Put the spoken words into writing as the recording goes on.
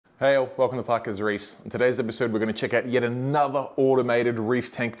Hey all, welcome to Parker's Reefs. In today's episode we're going to check out yet another automated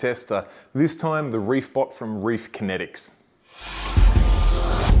reef tank tester, this time the Reefbot from Reef Kinetics.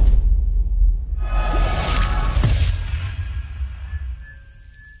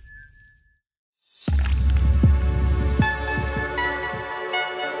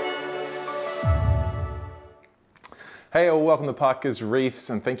 Hey all, welcome to Parker's Reefs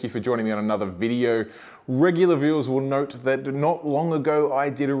and thank you for joining me on another video. Regular viewers will note that not long ago I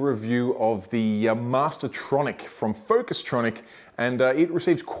did a review of the Mastertronic from Focustronic, and it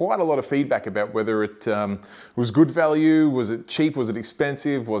received quite a lot of feedback about whether it was good value, was it cheap, was it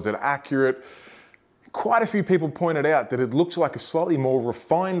expensive, was it accurate. Quite a few people pointed out that it looks like a slightly more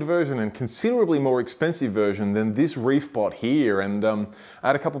refined version and considerably more expensive version than this Reefbot here. And I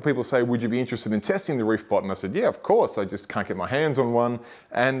had a couple of people say, would you be interested in testing the Reefbot? And I said, yeah, of course, I just can't get my hands on one.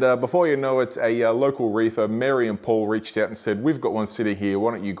 And before you know it, a local reefer, Mary and Paul, reached out and said, we've got one sitting here,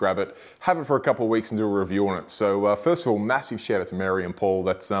 why don't you grab it, have it for a couple of weeks and do a review on it. So first of all, massive shout out to Mary and Paul.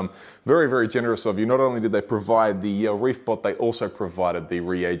 That's very, very generous of you. Not only did they provide the Reefbot, they also provided the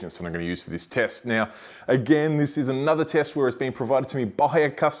reagents that I'm going to use for this test. Now, again, this is another test where it's being provided to me by a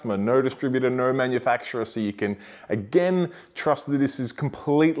customer, no distributor, no manufacturer, so you can, again, trust that this is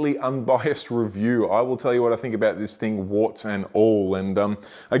completely unbiased review. I will tell you what I think about this thing, warts and all, and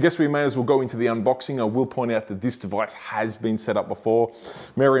I guess we may as well go into the unboxing. I will point out that this device has been set up before.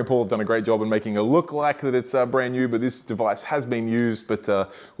 Mary and Paul have done a great job in making it look like that it's brand new, but this device has been used, but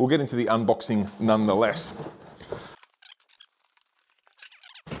we'll get into the unboxing nonetheless.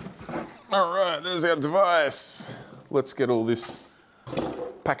 All right, there's our device. Let's get all this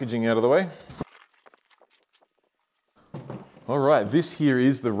packaging out of the way. All right, this here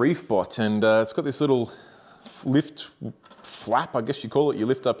is the Reefbot, and it's got this little lift flap, I guess you call it. You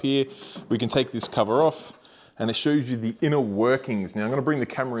lift up here, we can take this cover off, and it shows you the inner workings. Now I'm gonna bring the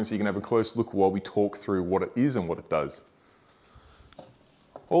camera in so you can have a close look while we talk through what it is and what it does.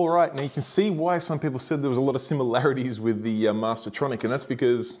 All right, now you can see why some people said there was a lot of similarities with the Mastertronic, and that's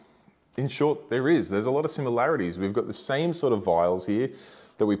because, in short, there's a lot of similarities. We've got the same sort of vials here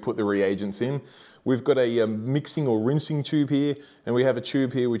that we put the reagents in. We've got a mixing or rinsing tube here, and we have a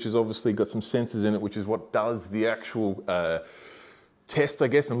tube here which has obviously got some sensors in it, which is what does the actual test, I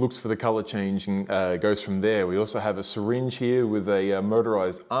guess, and looks for the color change and goes from there. We also have a syringe here with a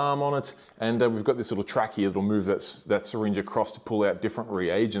motorized arm on it, and we've got this little track here that'll move that syringe across to pull out different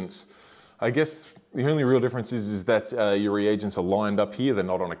reagents. I guess the only real difference is that your reagents are lined up here, they're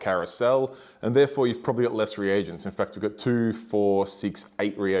not on a carousel, and therefore you've probably got less reagents. In fact, we've got 2, 4, 6,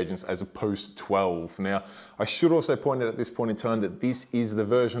 8 reagents as opposed to 12. Now, I should also point out at this point in time that this is the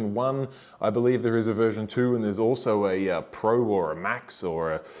version 1. I believe there is a version 2, and there's also a Pro or a Max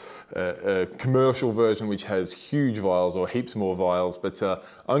or a commercial version which has huge vials or heaps more vials, but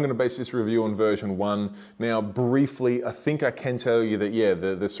I'm going to base this review on version 1. Now, briefly, I think I can tell you that, yeah,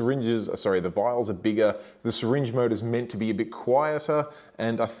 the vials are bigger, the syringe mode is meant to be a bit quieter,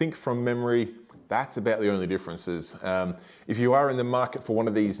 and I think from memory, that's about the only differences. If you are in the market for one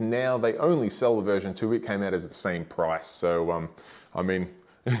of these now, they only sell the version 2, it came out as the same price, so I mean,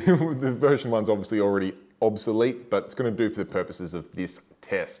 the version 1's obviously already obsolete, but it's going to do for the purposes of this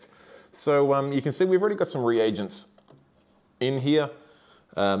test. So you can see we've already got some reagents in here.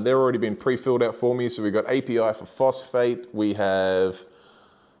 They're already been pre-filled out for me. So we've got API for phosphate, we have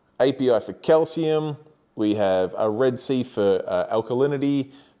API for calcium, we have a Red Sea for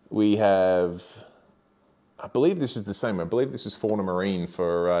alkalinity, we have, I believe this is the same, I believe this is fauna marine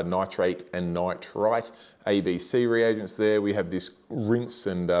for nitrate and nitrite, ABC reagents there. We have this rinse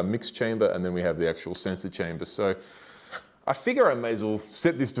and mix chamber, and then we have the actual sensor chamber. So I figure I may as well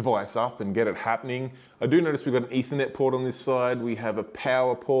set this device up and get it happening. I do notice we've got an Ethernet port on this side, we have a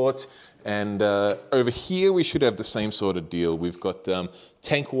power port, and over here we should have the same sort of deal. We've got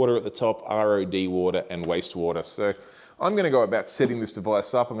tank water at the top, ROD water, and wastewater. So I'm going to go about setting this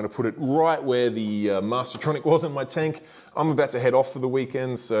device up. I'm going to put it right where the Mastertronic was in my tank. I'm about to head off for the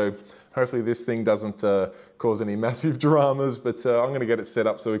weekend, so hopefully this thing doesn't cause any massive dramas, but I'm going to get it set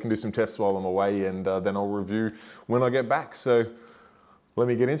up so we can do some tests while I'm away, and then I'll review when I get back. So let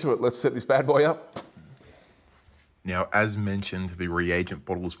me get into it. Let's set this bad boy up. Now, as mentioned, the reagent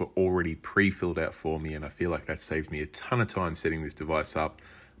bottles were already pre-filled out for me, and I feel like that saved me a ton of time setting this device up.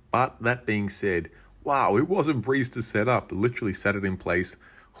 But that being said, wow, it was a breeze to set up. Literally set it in place,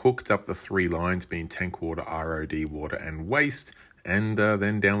 hooked up the 3 lines being tank water, ROD water, and waste, and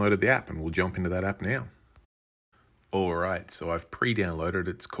then downloaded the app, and we'll jump into that app now. All right, so I've pre-downloaded.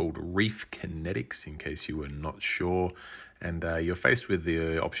 It's called Reef Kinetics, in case you were not sure. And you're faced with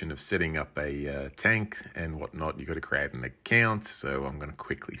the option of setting up a tank and whatnot. You've got to create an account, so I'm going to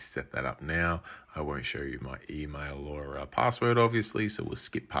quickly set that up now. I won't show you my email or password, obviously, so we'll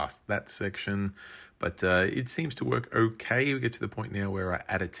skip past that section. But it seems to work okay. We get to the point now where I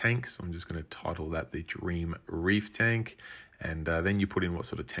add a tank, so I'm just going to title that the Dream Reef Tank. And then you put in what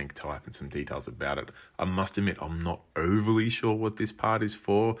sort of tank type and some details about it. I must admit, I'm not overly sure what this part is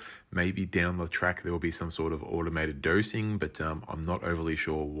for. Maybe down the track there will be some sort of automated dosing, but I'm not overly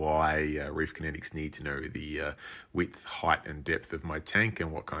sure why Reef Kinetics need to know the width, height, and depth of my tank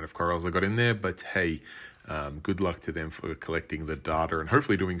and what kind of corals I got in there. But hey, good luck to them for collecting the data and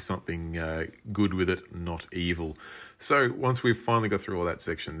hopefully doing something good with it, not evil. So once we've finally got through all that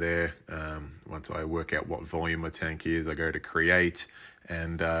section there, once I work out what volume my tank is, I go to create,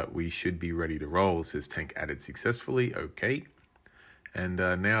 and we should be ready to roll. It says tank added successfully, okay. And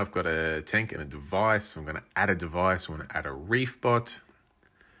now I've got a tank and a device. I'm going to add a device. I want to add a Reefbot.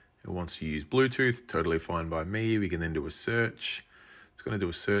 It wants to use Bluetooth, totally fine by me. We can then do a search. It's going to do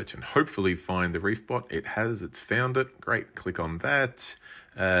a search and hopefully find the Reefbot. It has, it's found it. Great, click on that.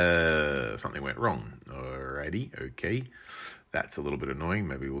 Something went wrong. Alrighty, okay. That's a little bit annoying.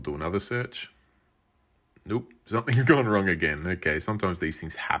 Maybe we'll do another search. Nope, something's gone wrong again. Okay, sometimes these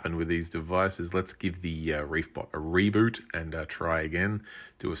things happen with these devices. Let's give the Reefbot a reboot and try again.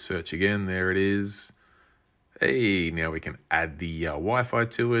 Do a search again, there it is. Hey, now we can add the Wi-Fi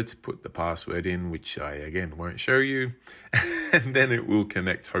to it, put the password in, which I, again, won't show you, and then it will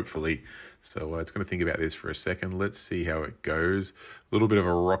connect, hopefully. So it's going to think about this for a second. Let's see how it goes. A little bit of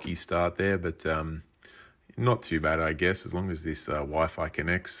a rocky start there, but not too bad, I guess, as long as this Wi-Fi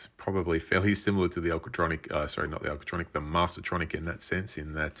connects. Probably fairly similar to the Ultratronic, sorry, not the Ultratronic, the Mastertronic in that sense,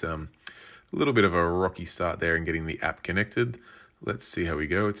 in that a little bit of a rocky start there in getting the app connected. Let's see how we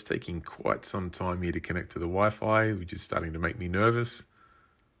go. It's taking quite some time here to connect to the Wi-Fi, which is starting to make me nervous.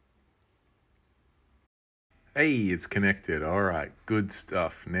 Hey, it's connected. All right, good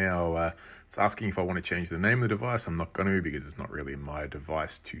stuff. Now, it's asking if I want to change the name of the device. I'm not going to, because it's not really my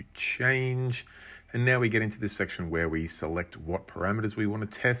device to change. And now we get into this section where we select what parameters we want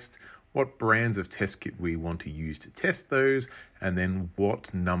to test, what brands of test kit we want to use to test those, and then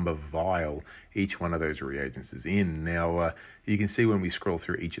what number vial each one of those reagents is in. Now, you can see when we scroll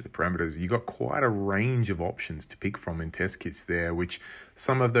through each of the parameters, you've got quite a range of options to pick from in test kits there, which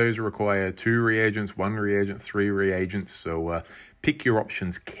some of those require 2 reagents, 1 reagent, 3 reagents. So pick your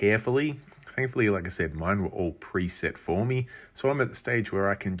options carefully. Thankfully, like I said, mine were all preset for me. So I'm at the stage where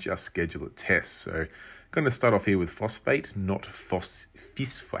I can just schedule a test. So I'm going to start off here with phosphate, not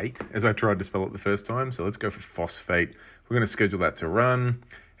phosphate, as I tried to spell it the first time. So let's go for phosphate. We're going to schedule that to run.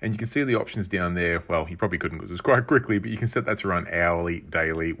 And you can see the options down there. Well, you probably couldn't because it was quite quickly, but you can set that to run hourly,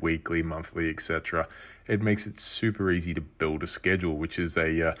 daily, weekly, monthly, etc. It makes it super easy to build a schedule, which is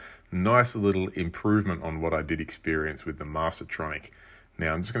a nice little improvement on what I did experience with the Mastertronic.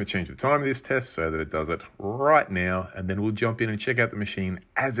 Now, I'm just going to change the time of this test so that it does it right now, and then we'll jump in and check out the machine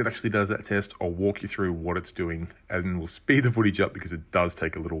as it actually does that test. I'll walk you through what it's doing, and we'll speed the footage up because it does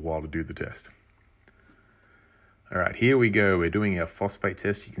take a little while to do the test. All right, here we go. We're doing our phosphate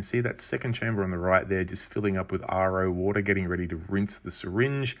test. You can see that second chamber on the right there just filling up with RO water, getting ready to rinse the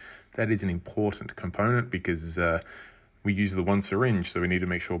syringe. That is an important component because we use the one syringe, so we need to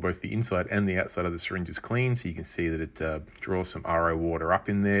make sure both the inside and the outside of the syringe is clean. So you can see that it draws some RO water up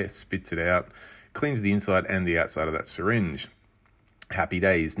in there, spits it out, cleans the inside and the outside of that syringe. Happy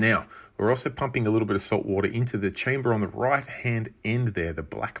days. Now, we're also pumping a little bit of salt water into the chamber on the right-hand end there, the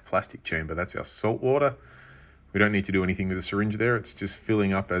black plastic chamber. That's our salt water. We don't need to do anything with the syringe there. It's just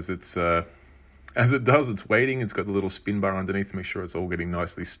filling up as it's as it does. It's waiting. It's got the little spin bar underneath to make sure it's all getting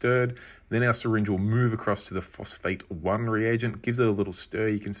nicely stirred. Then our syringe will move across to the phosphate 1 reagent. Gives it a little stir,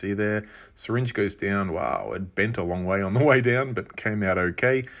 you can see there. Syringe goes down. Wow, it bent a long way on the way down, but came out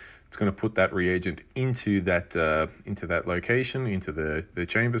okay. It's going to put that reagent into that location, into the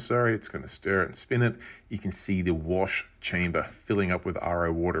chamber, sorry. It's going to stir it and spin it. You can see the wash chamber filling up with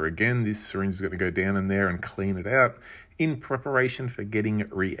RO water again. This syringe is going to go down in there and clean it out in preparation for getting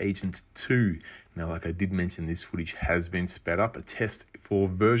reagent 2. Now, like I did mention, this footage has been sped up. A test for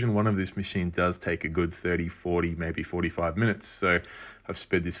version 1 of this machine does take a good 30, 40, maybe 45 minutes. So I've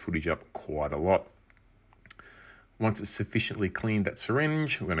sped this footage up quite a lot. Once it's sufficiently cleaned that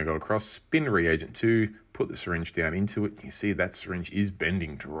syringe, we're going to go across, spin reagent 2, put the syringe down into it. You can see that syringe is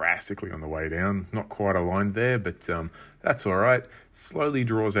bending drastically on the way down. Not quite aligned there, but that's all right. Slowly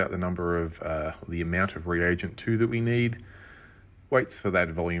draws out the number of, the amount of reagent 2 that we need. waits for that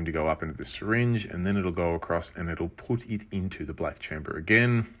volume to go up into the syringe, and then it'll go across and it'll put it into the black chamber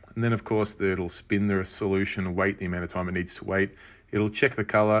again. And then of course it'll spin the solution, wait the amount of time it needs to wait. It'll check the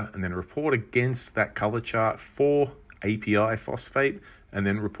color and then report against that color chart for API phosphate, and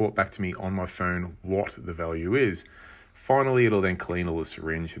then report back to me on my phone what the value is. Finally, it'll then clean all the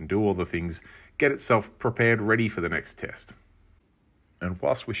syringe and do all the things, get itself prepared, ready for the next test. And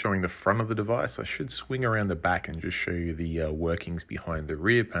whilst we're showing the front of the device, I should swing around the back and just show you the workings behind the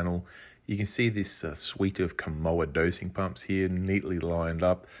rear panel. You can see this suite of Kamoa dosing pumps here neatly lined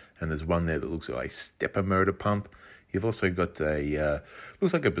up, and there's one there that looks like a stepper motor pump. You've also got a,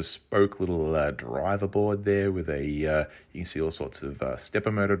 looks like a bespoke little driver board there with a, you can see all sorts of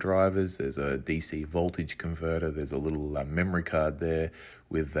stepper motor drivers. There's a DC voltage converter. There's a little memory card there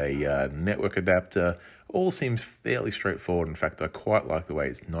with a network adapter. All seems fairly straightforward. In fact, I quite like the way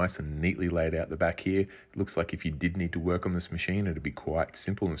it's nice and neatly laid out the back here. It looks like if you did need to work on this machine, it'd be quite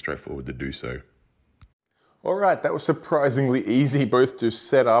simple and straightforward to do so. All right, that was surprisingly easy both to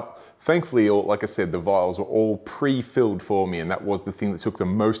set up. Thankfully, like I said, the vials were all pre-filled for me, and that was the thing that took the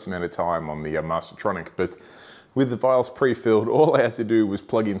most amount of time on the Mastertronic. But with the vials pre-filled, all I had to do was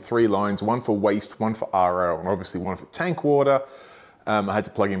plug in 3 lines, one for waste, one for RO, and obviously one for tank water. I had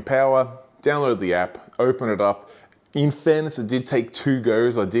to plug in power, download the app, open it up. In fairness, it did take 2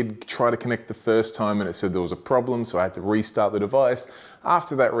 goes. I did try to connect the first time and it said there was a problem, so I had to restart the device.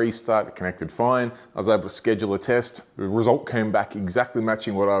 After that restart, it connected fine. I was able to schedule a test. The result came back exactly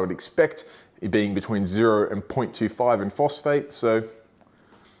matching what I would expect, it being between 0 and 0.25 in phosphate. So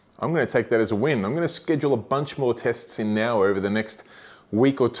I'm going to take that as a win. I'm going to schedule a bunch more tests in now over the next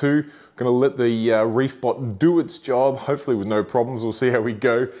week or 2. Going to let the Reefbot do its job, hopefully with no problems. We'll see how we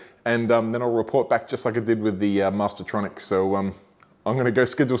go. And then I'll report back just like I did with the Mastertronic. So I'm going to go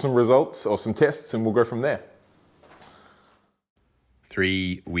schedule some results or some tests and we'll go from there.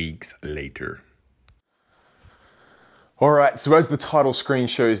 3 weeks later. All right, so as the title screen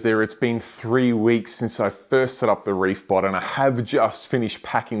shows there, it's been 3 weeks since I first set up the Reefbot, and I have just finished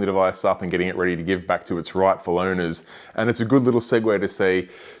packing the device up and getting it ready to give back to its rightful owners. And it's a good little segue to say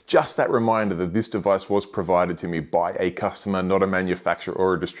just that reminder that this device was provided to me by a customer, not a manufacturer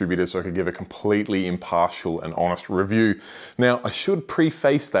or a distributor, so I could give a completely impartial and honest review. Now, I should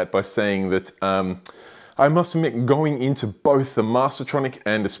preface that by saying that I must admit, going into both the Mastertronic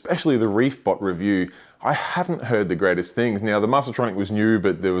and especially the Reefbot review, I hadn't heard the greatest things. Now, the Mastertronic was new,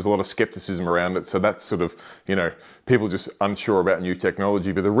 but there was a lot of skepticism around it, so that's sort of, you know, people just unsure about new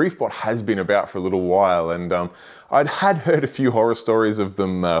technology. But the Reefbot has been about for a little while, and I'd heard a few horror stories of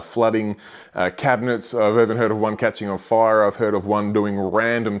them flooding cabinets. I've even heard of one catching on fire. I've heard of one doing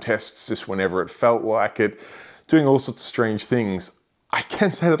random tests just whenever it felt like it, doing all sorts of strange things. I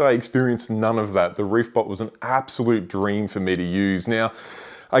can say that I experienced none of that. The Reefbot was an absolute dream for me to use. Now,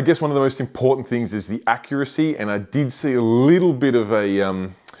 I guess one of the most important things is the accuracy, and I did see a little bit of a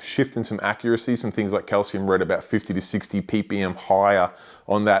shift in some accuracy. Some things like calcium read about 50 to 60 ppm higher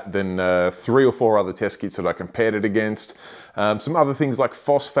on that than 3 or 4 other test kits that I compared it against. Some other things like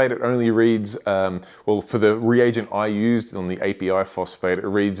phosphate, it only reads, well, for the reagent I used on the API phosphate, it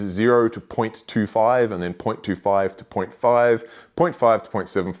reads 0 to 0.25 and then 0.25 to 0.5, 0.5 to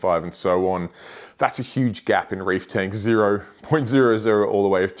 0.75 and so on. That's a huge gap in reef tanks, 0.00 all the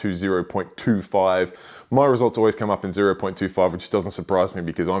way to 0.25. My results always come up in 0.25, which doesn't surprise me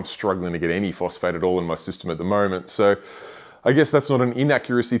because I'm struggling to get any phosphate at all in my system at the moment. So I guess that's not an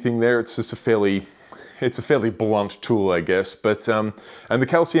inaccuracy thing there. It's just a fairly blunt tool, I guess. But and the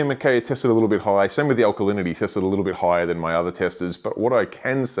calcium, okay, it tested a little bit high. Same with the alkalinity, tested a little bit higher than my other testers. But what I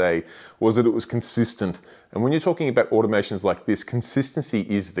can say was that it was consistent. And when you're talking about automations like this, consistency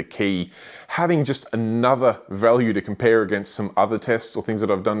is the key. Having just another value to compare against some other tests or things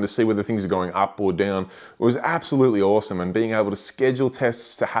that I've done to see whether things are going up or down was absolutely awesome. And being able to schedule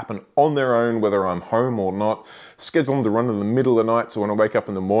tests to happen on their own, whether I'm home or not, schedule them to run in the middle of the night, so when I wake up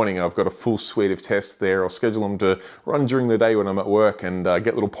in the morning, I've got a full suite of tests there. I'll schedule them to run during the day when I'm at work and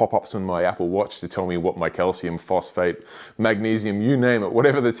get little pop-ups on my Apple Watch to tell me what my calcium, phosphate, magnesium, you name it,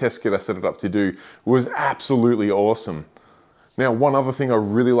 whatever the test kit I set it up to do was absolutely awesome. Now, one other thing I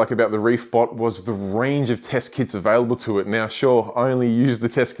really like about the Reefbot was the range of test kits available to it. Now, sure, I only used the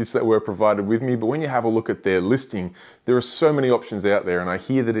test kits that were provided with me, but when you have a look at their listing, there are so many options out there, and I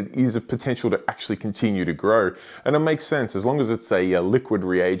hear that it is a potential to actually continue to grow. And it makes sense. As long as it's a liquid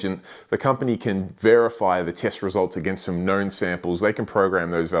reagent, the company can verify the test results against some known samples. They can program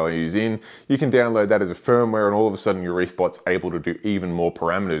those values in. You can download that as a firmware, and all of a sudden your Reefbot's able to do even more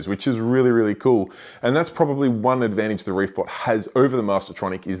parameters, which is really, really cool. And that's probably one advantage the Reefbot has over the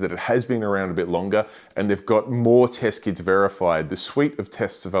Mastertronic is that it has been around a bit longer and they've got more test kits verified. The suite of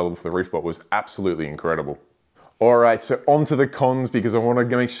tests available for the Reefbot was absolutely incredible. All right, so on to the cons, because I want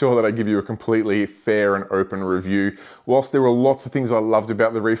to make sure that I give you a completely fair and open review. Whilst there were lots of things I loved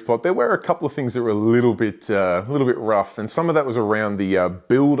about the Reefbot, there were a couple of things that were a little bit rough, and some of that was around the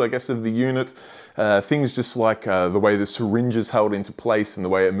build, I guess, of the unit. Things just like the way the syringe is held into place and the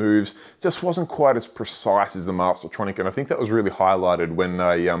way it moves just wasn't quite as precise as the Mastertronic, and I think that was really highlighted when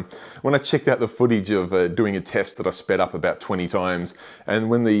I checked out the footage of doing a test that I sped up about 20 times, and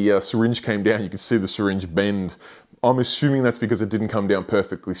when the syringe came down, you could see the syringe bend. I'm assuming that's because it didn't come down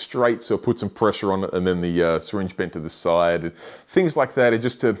perfectly straight, so it put some pressure on it and then the syringe bent to the side. Things like that, it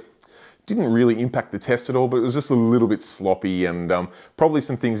just didn't really impact the test at all, but it was just a little bit sloppy, and probably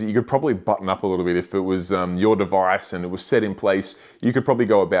some things that you could probably button up a little bit. If it was your device and it was set in place, you could probably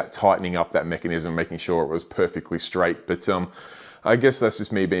go about tightening up that mechanism, making sure it was perfectly straight. But I guess that's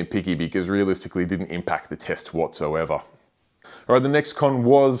just me being picky, because realistically it didn't impact the test whatsoever. All right, the next con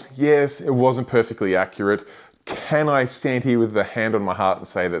was, yes, it wasn't perfectly accurate. Can I stand here with the hand on my heart and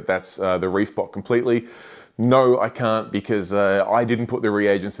say that that's the Reefbot completely? No, I can't, because I didn't put the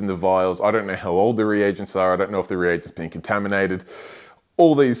reagents in the vials. I don't know how old the reagents are. I don't know if the reagents been contaminated.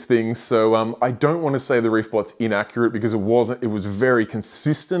 All these things. So I don't want to say the Reefbot's inaccurate, because it wasn't. It was very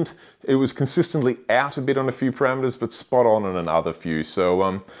consistent. It was consistently out a bit on a few parameters, but spot on another few.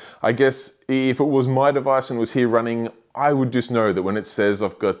 So I guess if it was my device and was here running, I would just know that when it says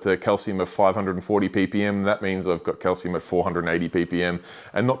I've got calcium of 540 ppm, that means I've got calcium at 480 ppm,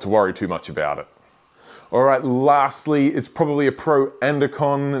 and not to worry too much about it. All right, lastly, it's probably a pro and a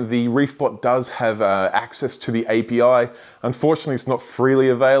con. The Reefbot does have access to the API. Unfortunately, it's not freely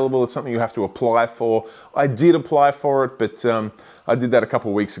available. It's something you have to apply for. I did apply for it, but I did that a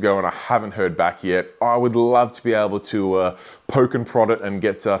couple of weeks ago and I haven't heard back yet. I would love to be able to poke and prod it and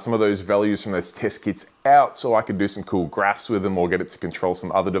get some of those values from those test kits out, so I could do some cool graphs with them or get it to control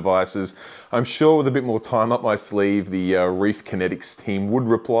some other devices. I'm sure with a bit more time up my sleeve, the Reef Kinetics team would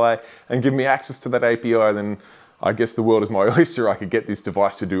reply and give me access to that API. Then I guess the world is my oyster. I could get this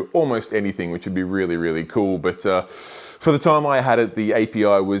device to do almost anything, which would be really, really cool. But for the time I had it, the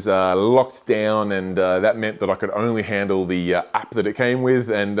API was locked down, and that meant that I could only handle the app that it came with.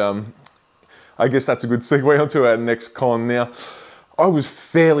 And I guess that's a good segue onto our next con. Now, I was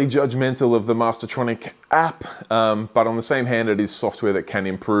fairly judgmental of the Mastertronic app, but on the same hand, it is software that can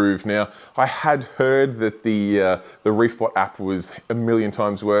improve. Now, I had heard that the Reefbot app was a million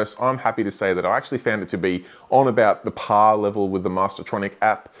times worse. I'm happy to say that I actually found it to be on about the par level with the Mastertronic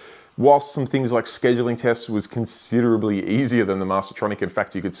app. Whilst some things like scheduling tests was considerably easier than the Mastertronic. In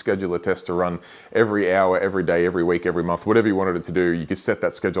fact, you could schedule a test to run every hour, every day, every week, every month, whatever you wanted it to do. You could set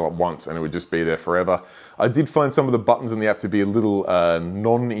that schedule up once and it would just be there forever. I did find some of the buttons in the app to be a little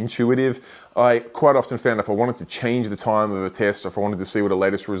non-intuitive. I quite often found if I wanted to change the time of a test, or if I wanted to see what the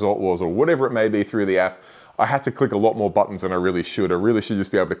latest result was, or whatever it may be through the app, I had to click a lot more buttons than I really should. I really should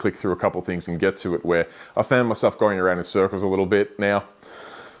just be able to click through a couple things and get to it, where I found myself going around in circles a little bit. Now,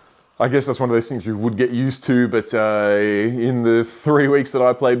 I guess that's one of those things you would get used to, but in the 3 weeks that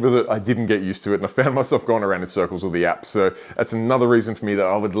I played with it, I didn't get used to it, and I found myself going around in circles with the app. So that's another reason for me that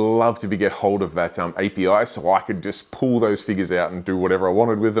I would love to get hold of that API, so I could just pull those figures out and do whatever I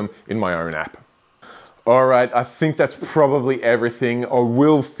wanted with them in my own app. All right, I think that's probably everything. I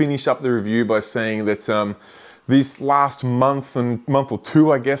will finish up the review by saying that this last month or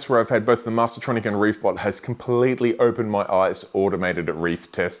two, I guess, where I've had both the Mastertronic and Reefbot, has completely opened my eyes to automated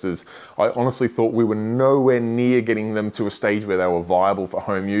reef testers. I honestly thought we were nowhere near getting them to a stage where they were viable for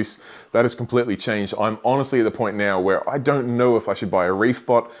home use. That has completely changed. I'm honestly at the point now where I don't know if I should buy a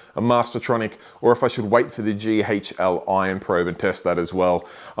Reefbot, a Mastertronic, or if I should wait for the GHL ion probe and test that as well.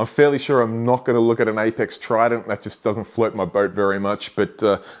 I'm fairly sure I'm not going to look at an Apex Trident. That just doesn't float my boat very much, but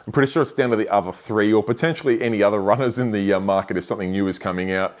I'm pretty sure it's down to the other three, or potentially any other runners in the market if something new is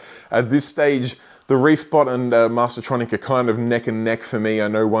coming out. At this stage, the Reefbot and Mastertronic are kind of neck and neck for me. I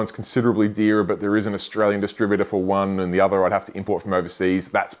know one's considerably dearer, but there is an Australian distributor for one, and the other I'd have to import from overseas.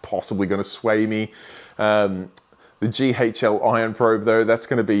 That's possibly going to sway me. The GHL ion probe, though, that's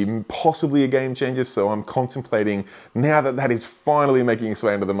going to be possibly a game changer, so I'm contemplating, now that that is finally making its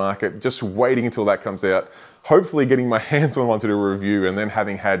way into the market, just waiting until that comes out, hopefully getting my hands on one to do a review, and then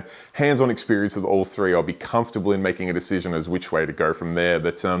having had hands-on experience with all three, I'll be comfortable in making a decision as which way to go from there.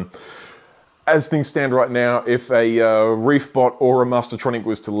 But as things stand right now, if a Reefbot or a Mastertronic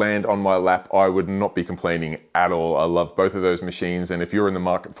was to land on my lap, I would not be complaining at all. I love both of those machines, and if you're in the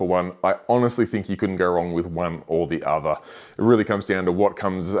market for one, I honestly think you couldn't go wrong with one or the other. It really comes down to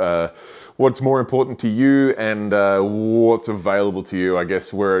what's more important to you and what's available to you. I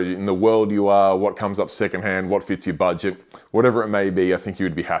guess where in the world you are, what comes up secondhand, what fits your budget, whatever it may be, I think you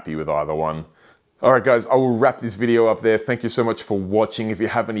would be happy with either one. All right, guys, I will wrap this video up there. Thank you so much for watching. If you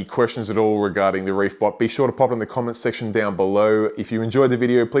have any questions at all regarding the Reefbot, be sure to pop it in the comments section down below. If you enjoyed the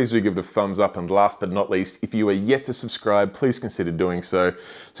video, please do give it a thumbs up. And last but not least, if you are yet to subscribe, please consider doing so.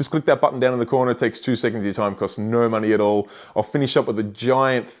 Just click that button down in the corner. It takes 2 seconds of your time, costs no money at all. I'll finish up with a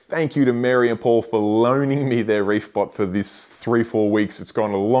giant thank you to Mary and Paul for loaning me their Reefbot for this 3-4 weeks. It's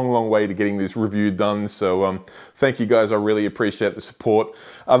gone a long, long way to getting this review done. So thank you guys. I really appreciate the support.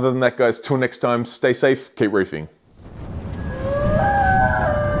 Other than that, guys, till next time, stay safe, keep reefing.